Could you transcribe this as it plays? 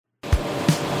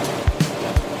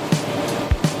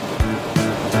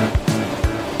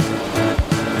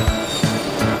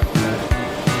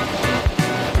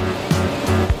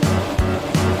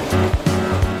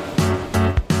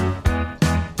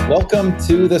Welcome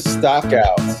to the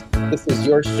Stockouts. This is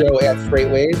your show at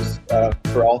FreightWaves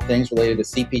for all things related to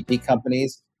CPG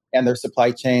companies and their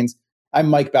supply chains. I'm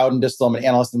Mike Bowden-Distel. I'm an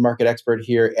analyst and market expert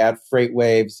here at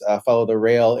FreightWaves. Follow the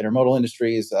rail intermodal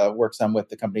industries, work some with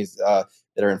the companies that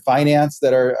are in finance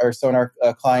that are Sonar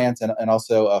clients, and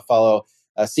also follow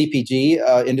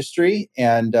CPG industry.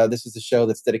 And this is a show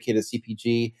that's dedicated to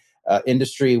CPG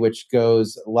industry, which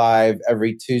goes live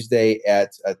every Tuesday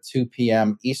at 2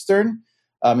 p.m. Eastern.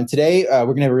 And today, we're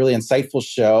going to have a really insightful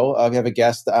show. We have a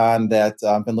guest on that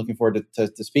I've been looking forward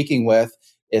to speaking with.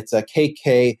 It's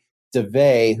KK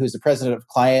DeVay, who's the president of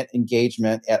client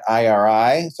engagement at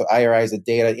IRI. So IRI is a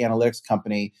data analytics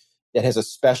company that has a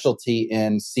specialty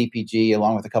in CPG,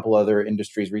 along with a couple other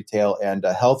industries, retail and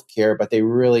healthcare, but they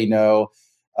really know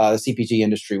the CPG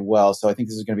industry well. So I think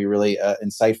this is going to be really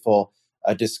insightful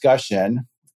discussion.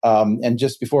 And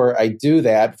just before I do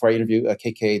that, before I interview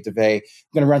KK DeVay, I'm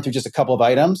going to run through just a couple of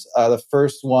items. The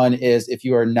first one is if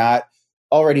you are not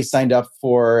already signed up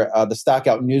for the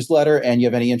Stockout newsletter and you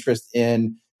have any interest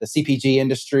in the CPG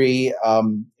industry,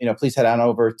 please head on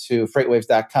over to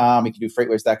freightwaves.com. You can do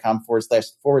freightwaves.com //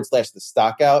 the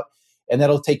Stockout, and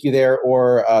that'll take you there.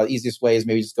 Or easiest way is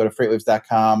maybe just go to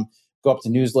freightwaves.com, go up to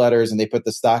newsletters, and they put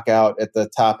the Stockout at the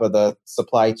top of the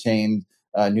supply chain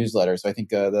newsletter. So I think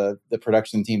the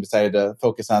production team decided to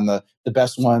focus on the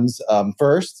best ones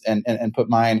first and put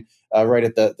mine right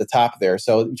at the top there.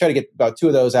 So we try to get about 2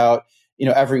 of those out,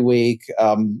 every week.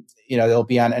 They'll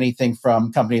be on anything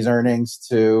from companies' earnings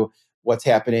to what's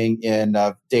happening in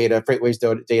data,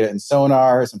 FreightWaves data and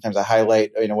Sonar. Sometimes I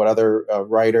highlight, what other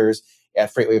writers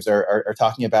at FreightWaves are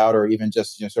talking about, or even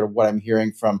just, sort of what I'm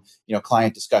hearing from,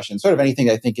 client discussion, sort of anything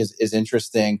that I think is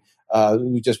interesting,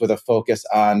 just with a focus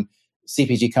on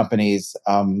CPG companies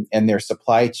and their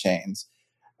supply chains.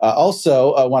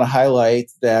 Also, I want to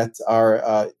highlight that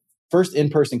our first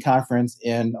in-person conference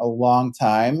in a long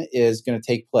time is going to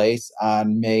take place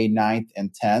on May 9th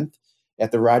and 10th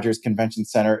at the Rogers Convention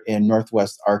Center in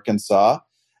Northwest Arkansas.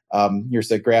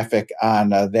 Here's a graphic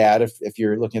on that if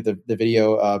you're looking at the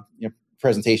video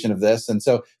presentation of this. And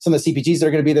so some of the CPGs that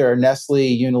are going to be there are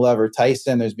Nestle, Unilever,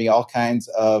 Tyson. There's going to be all kinds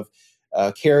of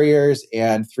carriers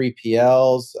and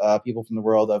 3PLs, people from the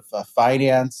world of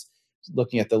finance.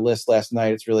 Looking at the list last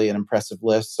night, it's really an impressive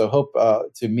list. So hope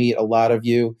to meet a lot of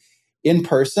you in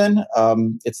person.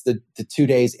 It's the 2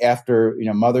 days after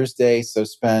Mother's Day, so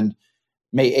spend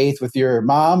May 8th with your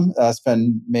mom,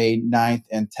 spend May 9th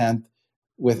and 10th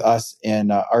with us in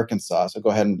Arkansas. So go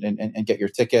ahead and get your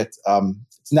ticket.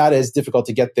 It's not as difficult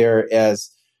to get there as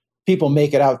people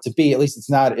make it out to be. At least it's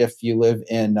not if you live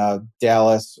in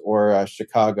Dallas or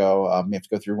Chicago. You have to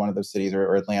go through one of those cities,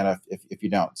 or Atlanta if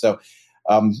you don't. So,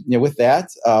 with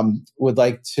that, would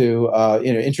like to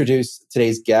introduce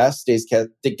today's guest. Today's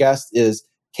guest is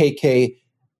KK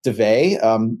DeVay.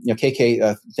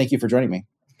 KK, thank you for joining me.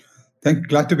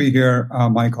 Glad to be here,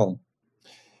 Michael.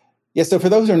 Yeah, so for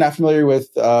those who are not familiar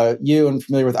with you and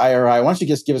familiar with IRI, why don't you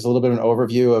just give us a little bit of an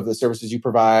overview of the services you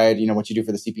provide, what you do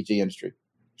for the CPG industry?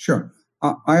 Sure.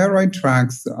 IRI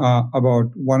tracks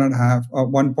about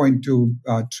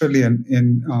 1.2 trillion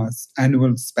in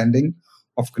annual spending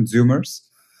of consumers.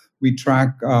 We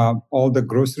track all the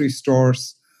grocery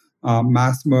stores,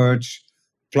 mass merch,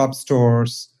 club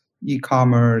stores,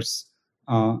 e-commerce,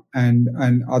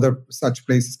 and other such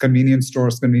places, convenience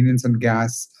stores, convenience and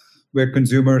gas, where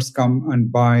consumers come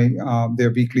and buy their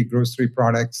weekly grocery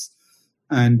products.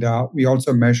 And we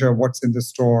also measure what's in the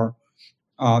store.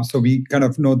 So we kind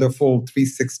of know the full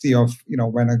 360 of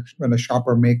when a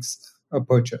shopper makes a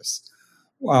purchase.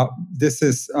 This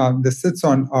sits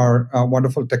on our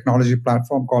wonderful technology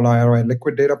platform called IRI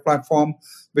Liquid Data Platform,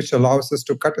 which allows us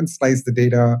to cut and slice the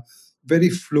data very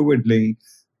fluidly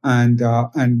and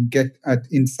get at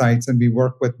insights. And we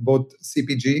work with both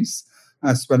CPGs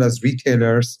as well as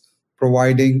retailers,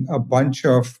 providing a bunch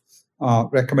of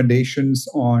recommendations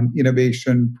on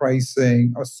innovation,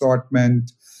 pricing,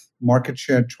 assortment, market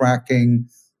share tracking,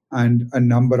 and a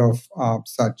number of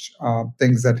such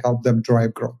things that help them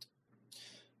drive growth.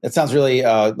 That sounds really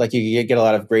like you get a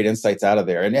lot of great insights out of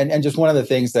there. And just one of the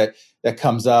things that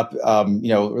comes up, at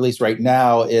least right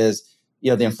now, is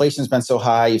the inflation's been so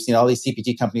high. You've seen all these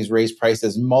CPG companies raise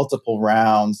prices multiple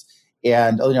rounds,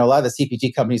 and a lot of the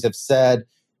CPG companies have said,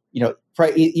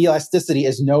 elasticity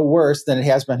is no worse than it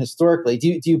has been historically.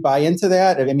 Do you buy into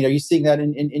that? I mean, are you seeing that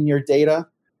in your data?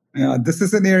 This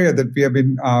is an area that we have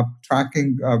been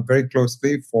tracking very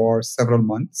closely for several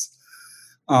months.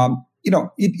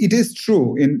 It is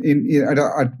true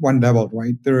at one level,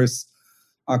 right? There's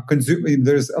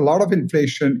a lot of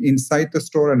inflation inside the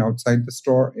store and outside the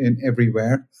store in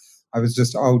everywhere. I was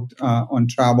just out on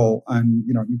travel, and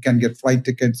you can get flight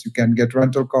tickets, you can get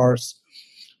rental cars,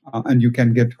 and you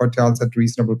can get hotels at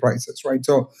reasonable prices, right?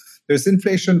 So there's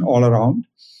inflation all around.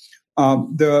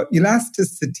 The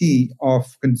elasticity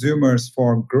of consumers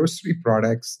for grocery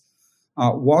products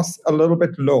was a little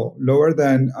bit lower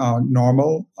than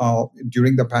normal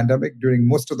during the pandemic, during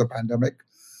most of the pandemic,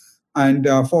 and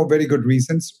for very good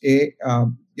reasons.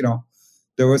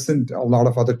 There wasn't a lot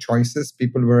of other choices.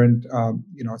 People weren't,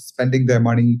 spending their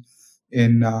money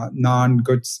in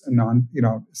non-goods,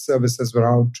 services were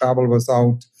out, travel was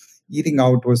out, eating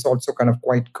out was also kind of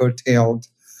quite curtailed.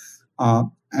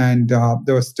 And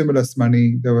there was stimulus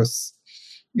money. There was,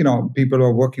 people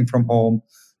were working from home.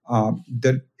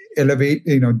 The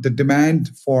demand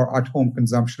for at-home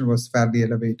consumption was fairly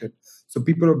elevated. So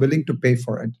people were willing to pay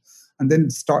for it. And then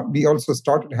we also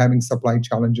started having supply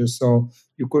challenges. So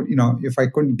you could, if I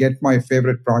couldn't get my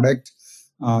favorite product,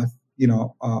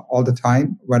 all the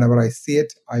time, whenever I see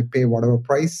it, I pay whatever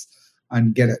price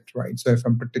and get it, right? So if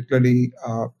I'm particularly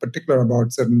particular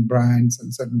about certain brands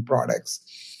and certain products.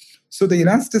 So the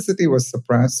elasticity was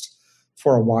suppressed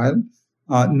for a while.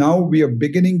 Now we are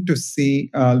beginning to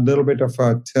see a little bit of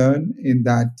a turn in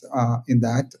that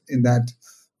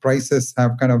prices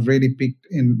have kind of really peaked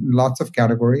in lots of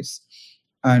categories,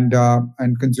 and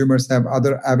consumers have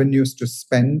other avenues to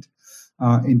spend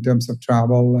in terms of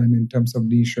travel and in terms of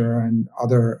leisure and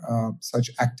other such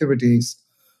activities.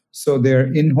 So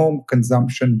their in-home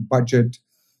consumption budget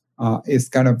is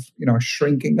kind of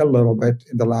shrinking a little bit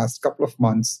in the last couple of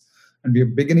months, and we are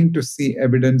beginning to see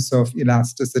evidence of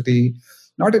elasticity,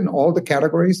 not in all the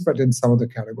categories, but in some of the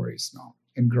categories now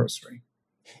in grocery.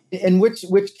 And which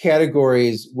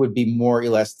categories would be more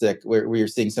elastic, where you're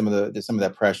seeing some of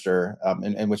that pressure,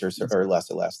 and which are less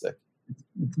elastic?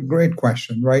 Great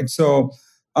question, right? So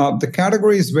the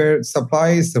categories where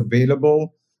supply is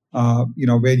available,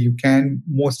 where you can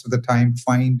most of the time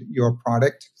find your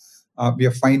product, we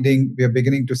are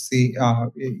beginning to see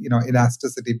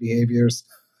elasticity behaviors,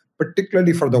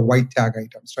 particularly for the white tag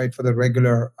items, right? For the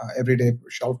regular everyday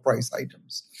shelf price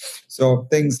items. So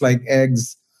things like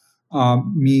eggs,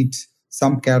 meat,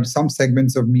 some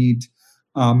segments of meat,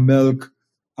 milk.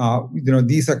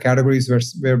 These are categories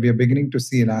where we are beginning to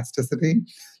see elasticity.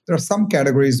 There are some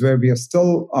categories where we are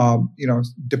still,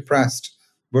 depressed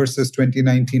versus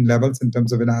 2019 levels in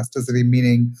terms of elasticity,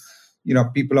 meaning,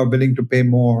 people are willing to pay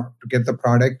more to get the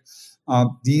product.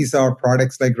 These are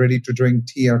products like ready-to-drink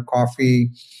tea or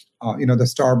coffee, the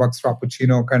Starbucks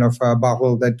Frappuccino kind of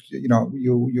bottle that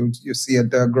you see at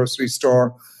the grocery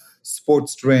store,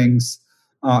 sports drinks,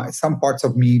 some parts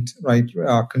of meat, right?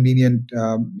 Convenient,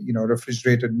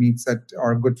 refrigerated meats that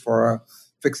are good for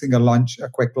fixing a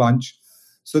quick lunch.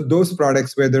 So those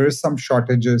products where there is some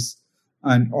shortages,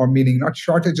 or meaning not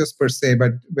shortages per se,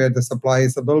 but where the supply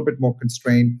is a little bit more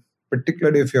constrained,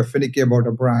 particularly if you're finicky about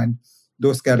a brand,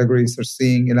 those categories are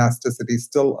seeing elasticity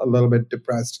still a little bit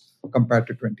depressed compared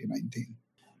to 2019.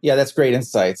 Yeah, that's great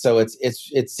insight. So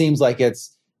it seems like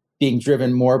it's being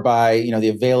driven more by the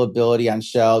availability on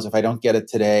shelves. If I don't get it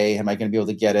today, am I going to be able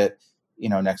to get it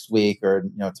next week or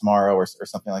tomorrow or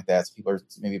something like that? So people are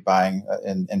maybe buying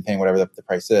and paying whatever the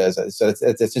price is. So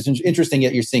it's just interesting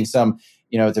that you're seeing some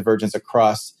divergence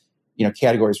across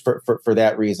categories for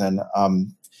that reason.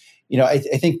 I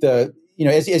think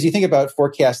as you think about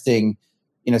forecasting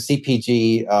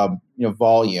CPG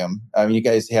volume, you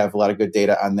guys have a lot of good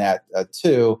data on that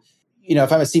too.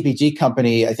 If I'm a CPG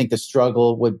company, I think the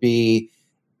struggle would be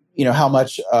how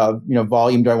much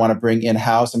volume do I want to bring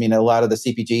in-house? I mean, a lot of the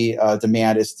CPG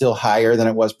demand is still higher than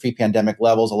it was pre-pandemic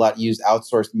levels. A lot use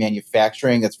outsourced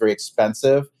manufacturing. That's very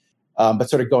expensive. But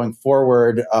sort of going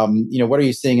forward, what are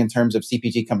you seeing in terms of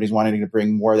CPG companies wanting to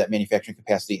bring more of that manufacturing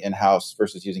capacity in-house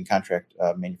versus using contract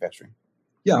manufacturing?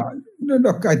 Yeah, no,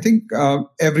 look, I think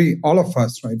all of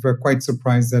us, right, we're quite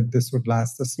surprised that this would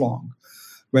last this long.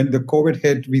 When the COVID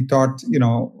hit, we thought,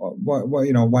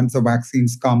 once the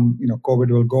vaccines come, COVID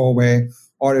will go away.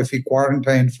 Or if we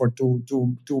quarantine for two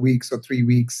weeks or 3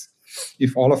 weeks,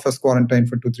 if all of us quarantine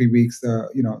for 2-3 weeks, the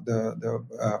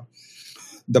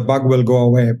bug will go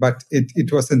away. But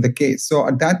it wasn't the case. So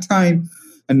at that time,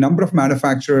 a number of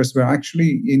manufacturers were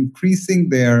actually increasing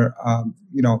their,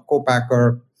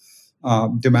 co-packer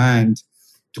demand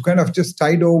to kind of just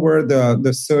tide over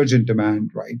the surge in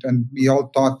demand, right? And we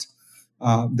all thought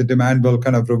the demand will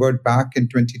kind of revert back in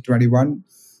 2021.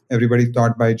 Everybody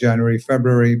thought by January,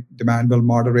 February, demand will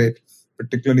moderate,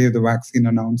 particularly the vaccine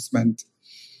announcement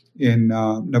in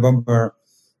November,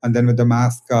 and then with the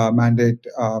mask mandate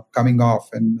coming off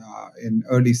in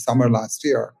early summer last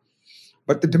year.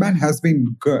 But the demand has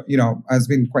been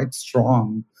quite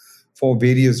strong for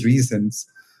various reasons.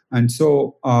 And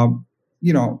so,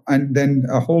 and then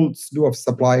a whole slew of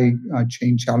supply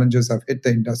chain challenges have hit the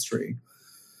industry.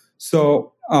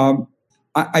 So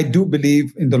I do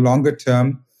believe in the longer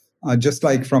term, just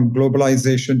like from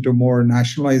globalization to more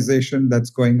nationalization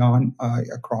that's going on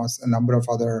across a number of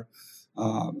other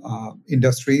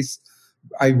industries,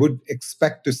 I would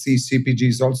expect to see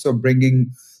CPGs also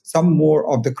bringing some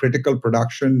more of the critical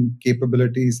production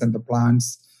capabilities and the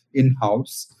plants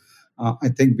in-house. I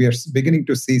think we are beginning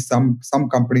to see some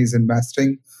companies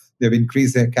investing. They've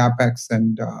increased their capex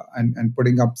and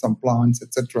putting up some plants,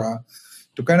 etc.,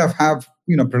 to kind of have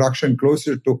production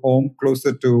closer to home,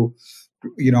 closer to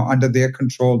under their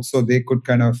control, so they could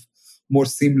kind of more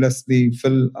seamlessly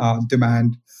fill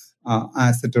demand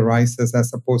as it arises,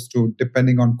 as opposed to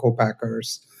depending on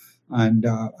co-packers and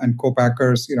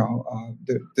co-packers.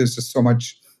 There's just so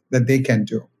much that they can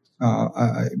do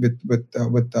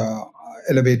with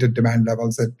elevated demand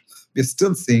levels that we're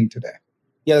still seeing today.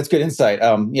 Yeah, that's good insight.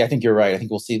 I think you're right. I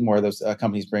think we'll see more of those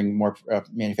companies bring more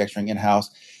manufacturing in-house.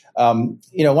 I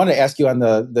wanted to ask you on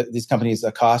these companies'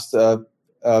 cost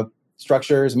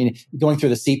structures. I mean, going through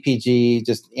the CPG,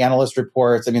 just analyst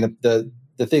reports. I mean, the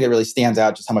thing that really stands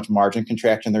out, just how much margin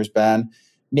contraction there's been.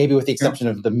 Maybe with the exception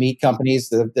of the meat companies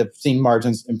that have seen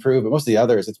margins improve, but most of the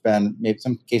others, it's been maybe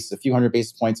some cases a few hundred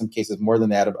basis points, some cases more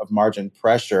than that of margin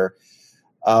pressure.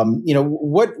 What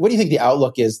do you think the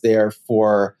outlook is there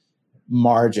for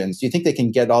margins? Do you think they can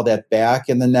get all that back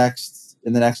in the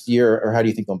next year, or how do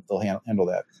you think they'll handle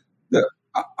that?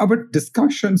 Our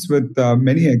discussions with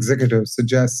many executives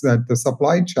suggest that the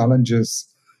supply challenges,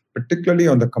 particularly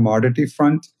on the commodity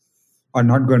front, are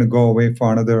not going to go away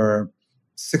for another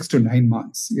 6 to 9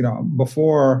 months.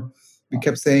 Before we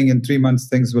kept saying in 3 months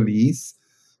things will ease,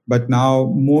 but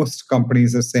now most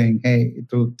companies are saying, hey, it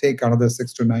will take another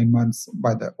 6 to 9 months.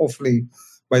 Hopefully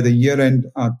by the year end,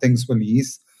 things will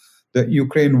ease. The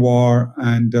Ukraine war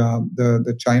and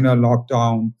the China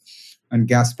lockdown and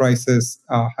gas prices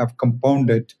have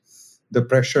compounded the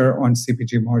pressure on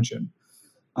CPG margin.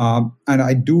 And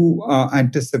I do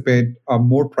anticipate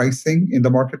more pricing in the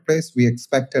marketplace. We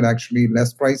expected actually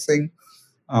less pricing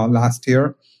last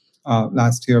year.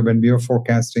 Last year, when we were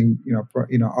forecasting,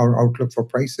 our outlook for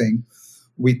pricing,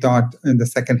 we thought in the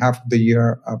second half of the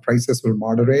year prices will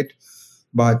moderate.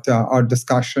 But our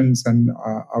discussions and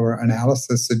our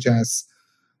analysis suggests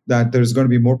that there's going to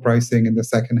be more pricing in the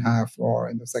second half or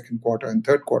in the second quarter and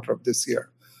third quarter of this year.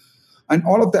 And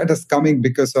all of that is coming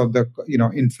because of the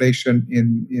inflation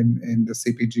in the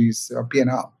CPG's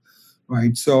P&L,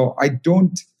 right? So I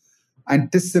don't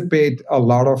anticipate a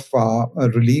lot of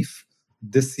relief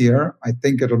this year. I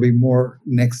think it'll be more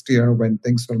next year when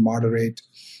things will moderate,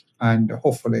 and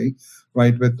hopefully,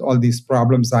 right, with all these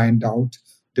problems ironed out,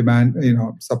 demand,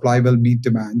 supply will meet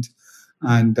demand,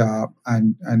 and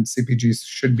CPGs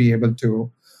should be able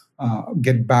to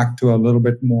get back to a little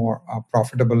bit more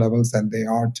profitable levels than they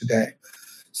are today.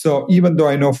 So even though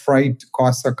I know freight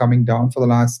costs are coming down for the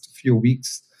last few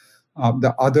weeks,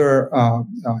 the other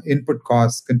input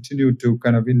costs continue to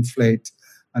kind of inflate,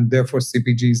 and therefore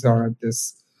CPGs are at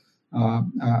this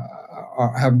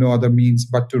have no other means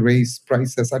but to raise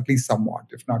prices, at least somewhat,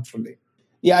 if not fully.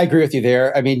 Yeah, I agree with you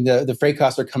there. I mean, the freight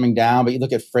costs are coming down, but you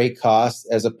look at freight costs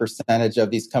as a percentage of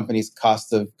these companies'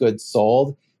 cost of goods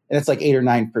sold, and it's like 8 or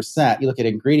 9%. You look at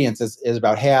ingredients as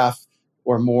about half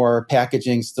or more.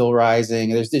 Packaging still rising.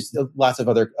 There's just lots of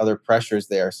other pressures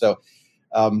there. So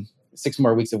 6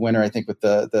 more weeks of winter, I think, with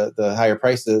the higher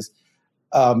prices.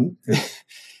 Have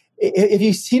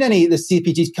you seen any of the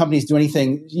CPG companies do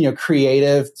anything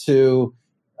creative to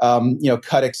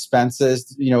cut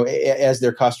expenses, as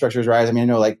their cost structures rise? I mean,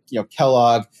 I know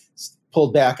Kellogg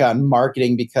pulled back on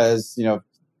marketing because,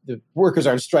 the workers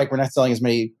are on strike. We're not selling as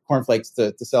many cornflakes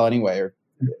to sell anyway. Or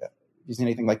have you seen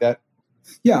anything like that?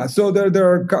 Yeah. So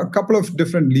there are a couple of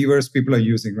different levers people are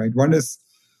using, right? One is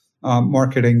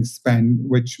marketing spend,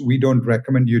 which we don't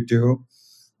recommend you do.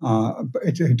 But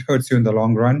it hurts you in the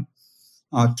long run.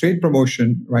 Trade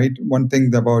promotion, right? One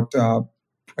thing about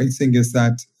pricing is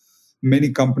that many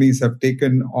companies have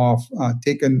taken all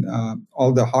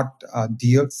the hot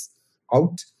deals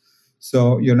out.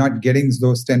 So you're not getting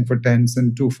those 10 for 10s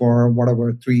and 2 for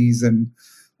whatever 3s and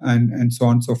so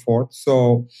on and so forth.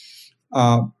 So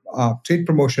trade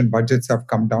promotion budgets have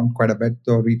come down quite a bit,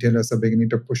 though retailers are beginning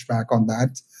to push back on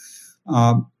that.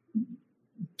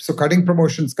 So cutting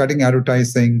promotions, cutting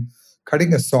advertising,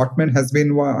 cutting assortment has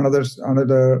been another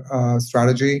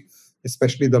strategy,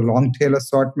 especially the long tail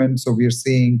assortment. So we're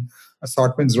seeing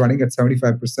assortments running at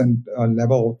 75%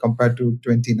 level compared to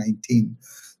 2019.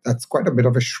 That's quite a bit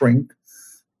of a shrink.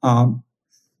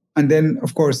 And then,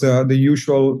 of course, the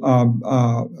usual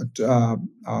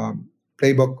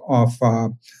playbook of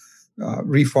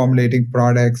reformulating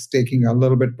products, taking a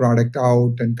little bit product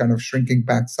out, and kind of shrinking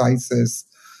pack sizes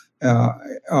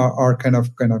are kind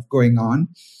of going on.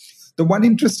 The one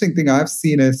interesting thing I've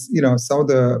seen is, some of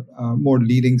the more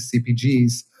leading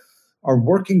CPGs are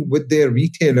working with their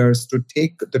retailers to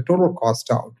take the total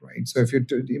cost out, right? So if you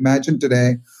imagine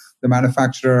today, the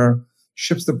manufacturer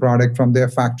ships the product from their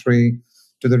factory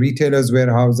to the retailer's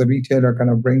warehouse. The retailer kind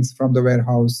of brings from the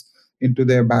warehouse into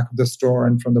their back of the store,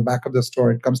 and from the back of the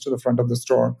store, it comes to the front of the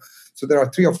store. So there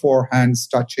are 3 or 4 hands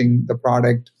touching the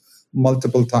product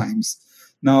multiple times.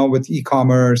 Now with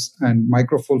e-commerce and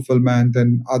micro-fulfillment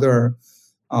and other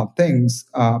things,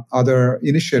 other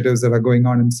initiatives that are going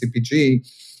on in CPG,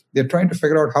 they're trying to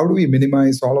figure out how do we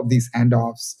minimize all of these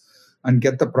handoffs and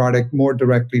get the product more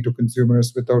directly to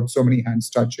consumers without so many hands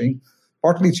touching,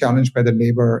 partly challenged by the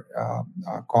labor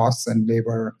costs and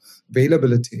labor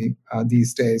availability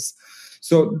these days.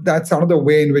 So that's another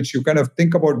way in which you kind of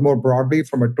think about more broadly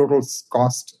from a total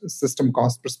system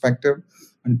cost perspective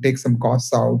and take some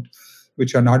costs out,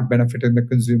 which are not benefiting the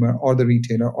consumer or the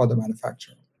retailer or the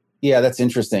manufacturer. Yeah, that's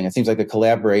interesting. It seems like the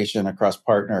collaboration across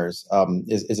partners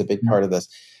is a big part of this.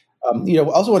 I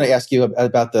also want to ask you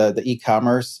about the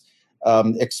e-commerce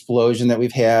explosion that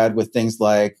we've had with things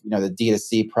like, the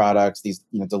D2C products, these,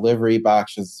 delivery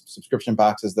boxes, subscription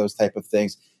boxes, those type of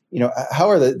things. How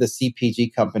are the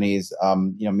CPG companies,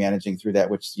 managing through that,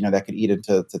 which, that could eat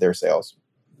into their sales?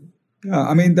 Yeah,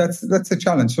 I mean, that's a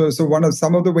challenge. So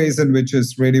some of the ways in which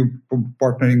is really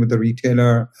partnering with the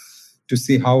retailer to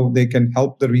see how they can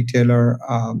help the retailer,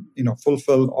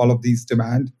 fulfill all of these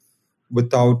demand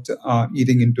without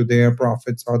eating into their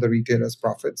profits or the retailer's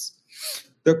profits.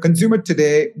 The consumer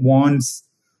today wants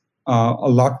a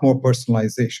lot more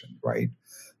personalization, right?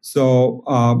 So,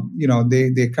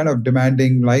 they're kind of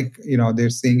demanding, like, they're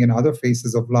seeing in other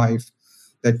phases of life,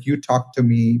 that you talk to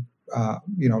me,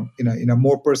 in a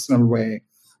more personal way,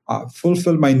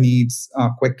 fulfill my needs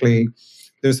quickly.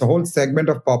 There's a whole segment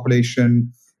of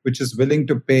population which is willing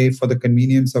to pay for the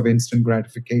convenience of instant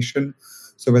gratification.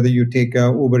 So whether you take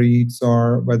a Uber Eats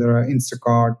or whether a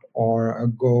Instacart or a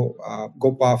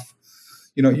GoPuff,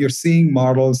 you're seeing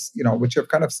models, which have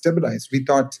kind of stabilized. We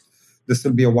thought this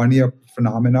will be a one-year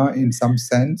phenomena in some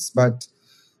sense, but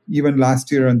even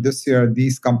last year and this year,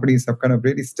 these companies have kind of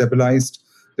really stabilized.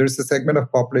 There's a segment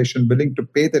of population willing to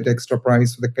pay that extra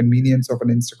price for the convenience of an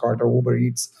Instacart or Uber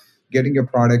Eats, getting a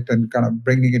product and kind of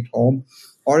bringing it home.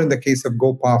 Or in the case of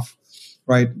GoPuff,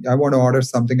 right? I want to order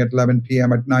something at 11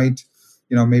 p.m. at night.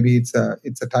 Maybe it's a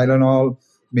Tylenol,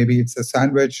 maybe it's a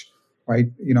sandwich, right?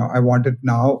 I want it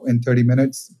now in 30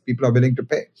 minutes. People are willing to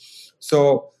pay.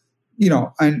 So,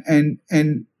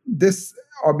 and this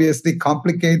obviously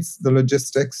complicates the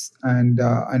logistics and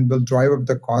will drive up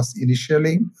the cost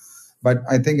initially. But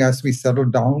I think as we settle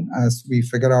down, as we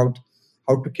figure out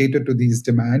how to cater to these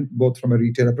demand, both from a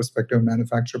retailer perspective and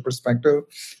manufacturer perspective,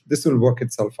 this will work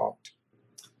itself out.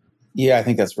 Yeah, I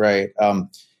think that's right.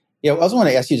 I also want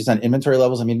to ask you just on inventory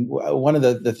levels. I mean, one of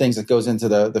the things that goes into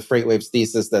the FreightWaves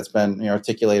thesis that's been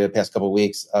articulated the past couple of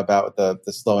weeks about the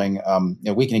slowing,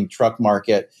 weakening truck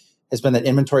market has been that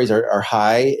inventories are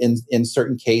high in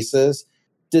certain cases.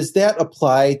 Does that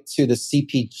apply to the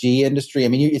CPG industry? I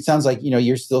mean, it sounds like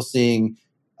you're still seeing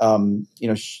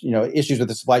issues with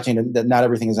the supply chain, that not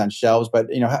everything is on shelves. But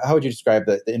how would you describe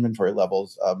the inventory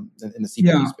levels in the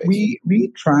CPG space?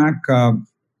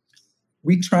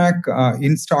 We track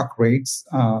in-stock rates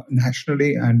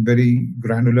nationally and very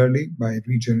granularly by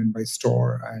region and by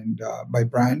store and by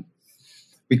brand.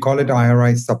 We call it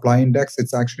IRI Supply Index.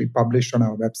 It's actually published on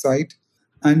our website.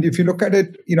 And if you look at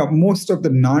it, most of the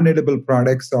non-edible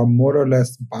products are more or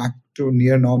less back to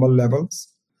near normal levels.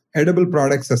 Edible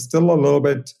products are still a little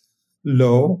bit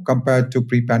low compared to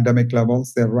pre-pandemic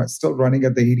levels. They're still running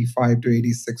at the 85 to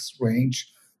 86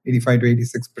 range, 85 to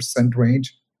 86%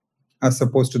 range, as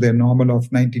opposed to their normal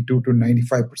of 92 to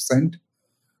 95%.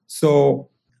 So,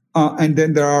 and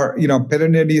then there are,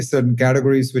 perennially certain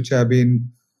categories which have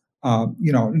been,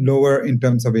 lower in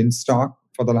terms of in stock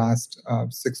for the last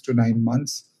 6 to 9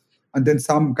 months. And then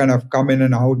some kind of come in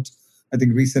and out. I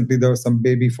think recently there was some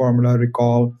baby formula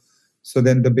recall. So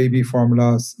then the baby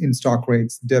formulas in stock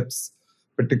rates dips,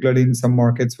 particularly in some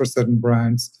markets for certain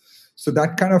brands. So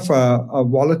that kind of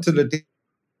volatility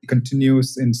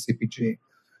continues in CPG.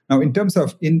 Now, in terms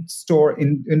of in-store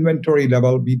inventory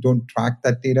level, we don't track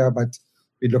that data, but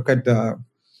we look at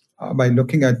by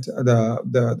looking at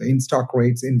the in-stock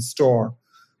rates in store,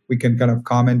 we can kind of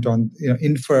comment on,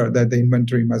 infer that the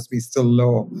inventory must be still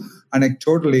low.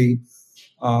 Anecdotally,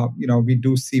 we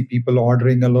do see people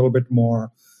ordering a little bit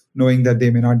more, knowing that they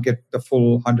may not get the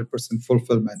full 100%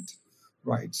 fulfillment,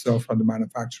 right? So from the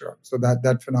manufacturer. So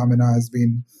that phenomena has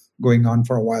been going on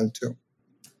for a while too.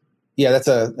 Yeah, that's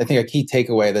I think a key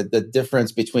takeaway, that the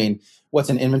difference between what's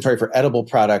in inventory for edible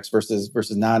products versus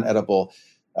non-edible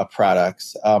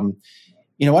products.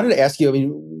 I wanted to ask you,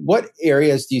 what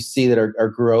areas do you see that are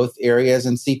growth areas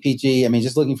in CPG?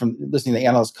 Just listening to the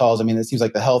analyst calls, it seems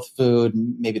like the health food,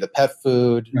 maybe the pet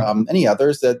food, any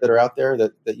others that are out there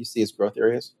that you see as growth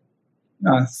areas?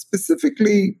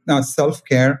 Specifically,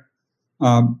 self-care.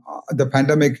 The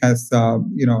pandemic has,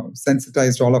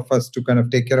 sensitized all of us to kind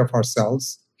of take care of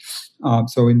ourselves.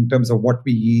 So in terms of what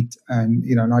we eat and,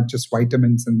 not just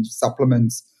vitamins and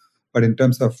supplements, but in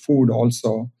terms of food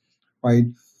also, right?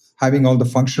 Having all the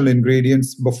functional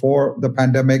ingredients before the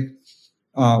pandemic,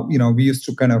 we used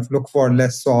to kind of look for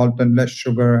less salt and less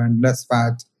sugar and less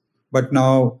fat. But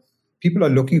now people are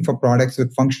looking for products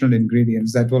with functional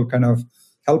ingredients that will kind of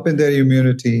help in their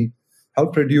immunity,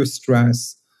 help reduce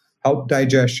stress, help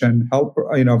digestion, help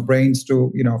brains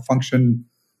to function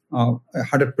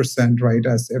 100%, right?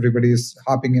 As everybody is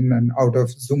hopping in and out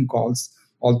of Zoom calls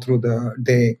all through the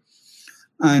day,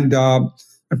 and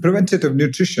preventative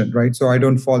nutrition, right? So I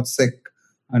don't fall sick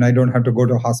and I don't have to go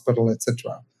to a hospital,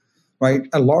 etc. Right?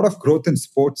 A lot of growth in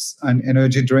sports and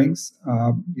energy drinks,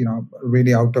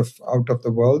 really out of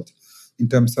the world in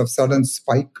terms of sudden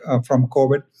spike from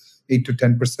COVID, 8 to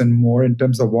 10% more in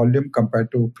terms of volume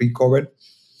compared to pre-COVID.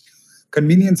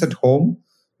 Convenience at home,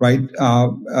 right?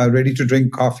 Ready to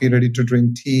drink coffee, ready to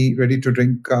drink tea, ready to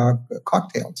drink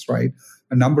cocktails, right?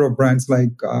 A number of brands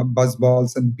like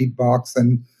Buzzballs and Beatbox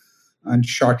and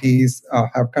Shorties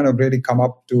have kind of really come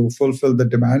up to fulfill the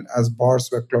demand as bars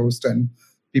were closed and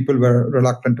people were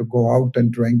reluctant to go out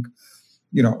and drink,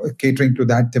 catering to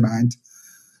that demand.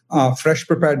 Fresh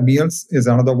prepared meals is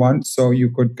another one. So you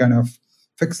could kind of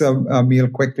fix a meal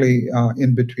quickly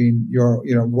in between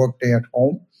your work day at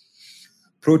home.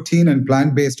 Protein and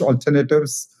plant-based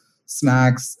alternatives,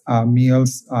 snacks,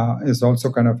 meals is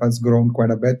also kind of has grown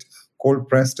quite a bit. Cold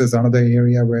pressed is another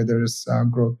area where there is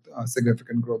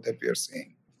significant growth that we are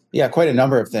seeing. Yeah, quite a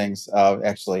number of things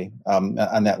actually on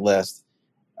that list.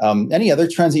 Any other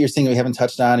trends that you're seeing that we haven't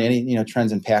touched on? Any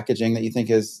trends in packaging that you think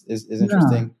is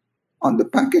interesting? Yeah. On the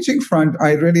packaging front,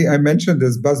 I mentioned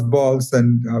this Buzzballs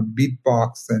and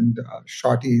Beatbox and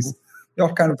Shorties. They're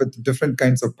all kind of with different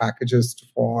kinds of packages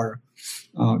for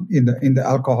in the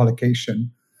alcoholication,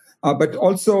 but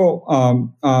also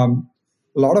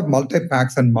a lot of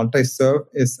multi-packs and multi-serve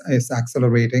is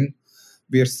accelerating.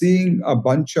 We are seeing a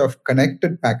bunch of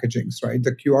connected packagings, right?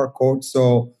 The QR code,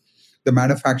 so the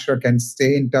manufacturer can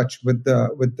stay in touch with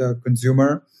the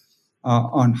consumer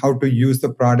on how to use the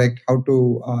product, how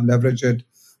to leverage it.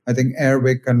 I think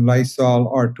Airwick and Lysol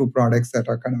are two products that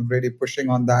are kind of really pushing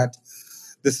on that.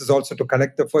 This is also to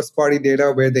collect the first-party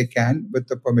data where they can, with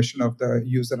the permission of the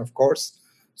user, of course.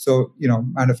 So,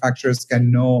 manufacturers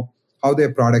can know how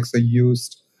their products are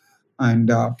used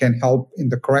and can help in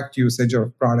the correct usage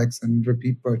of products and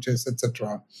repeat purchase,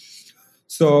 etc.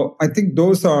 So I think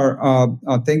those are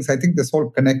things. I think this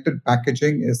whole connected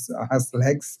packaging has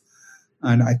legs,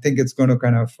 and I think it's going to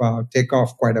kind of take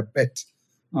off quite a bit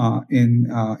in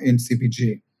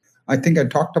CPG. I think I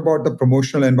talked about the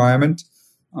promotional environment.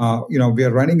 We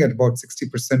are running at about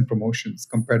 60% promotions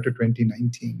compared to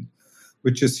 2019,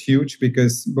 which is huge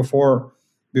because before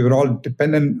we were all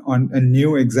dependent on and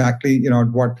knew exactly,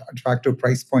 what attractive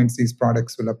price points these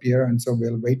products will appear. And so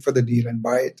we'll wait for the deal and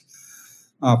buy it.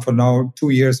 For now, 2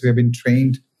 years, we have been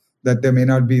trained that there may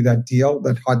not be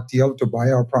that hot deal to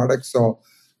buy our product. So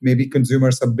maybe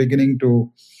consumers are beginning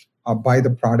to buy the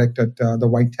product at the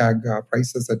white tag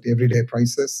prices, at everyday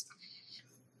prices.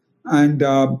 And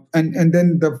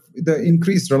then the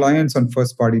increased reliance on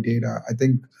first party data. I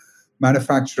think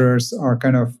manufacturers are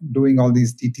kind of doing all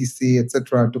these DTC, et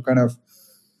cetera, to kind of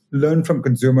learn from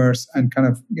consumers and kind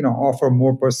of offer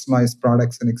more personalized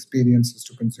products and experiences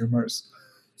to consumers.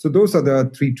 So those are the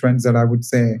three trends that I would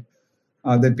say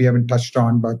that we haven't touched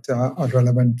on, but are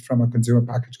relevant from a consumer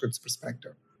packaged goods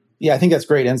perspective. Yeah, I think that's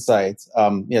great insights.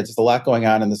 Just a lot going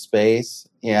on in the space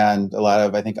and a lot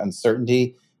of, I think,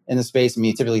 uncertainty in the space.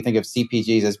 You typically think of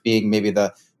CPGs as being maybe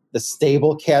the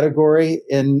stable category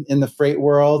in the freight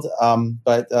world,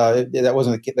 but that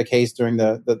wasn't the case during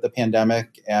the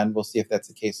pandemic, and we'll see if that's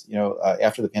the case,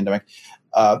 after the pandemic.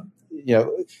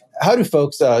 How do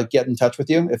folks get in touch with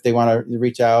you if they want to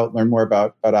reach out, learn more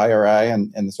about IRI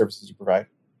and the services you provide?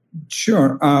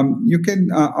 Sure. You can.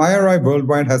 IRI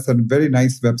Worldwide has a very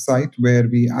nice website where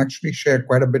we actually share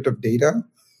quite a bit of data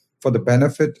for the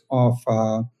benefit of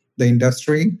the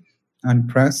industry and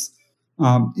press.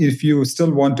 If you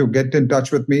still want to get in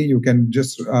touch with me, you can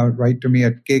just write to me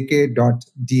at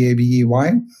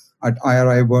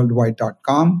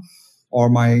kk.davey@iriworldwide.com, or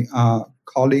my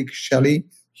colleague Shelley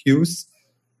Hughes,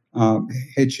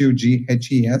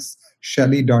 Hughes,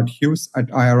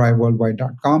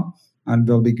 shelley.hughes@iriworldwide.com, and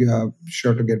we'll be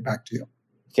sure to get back to you.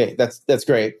 Okay, that's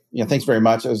great. Thanks very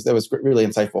much. That was really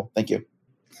insightful. Thank you.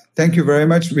 Thank you very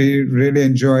much. We really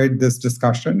enjoyed this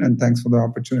discussion, and thanks for the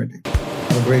opportunity.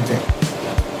 Have a great day.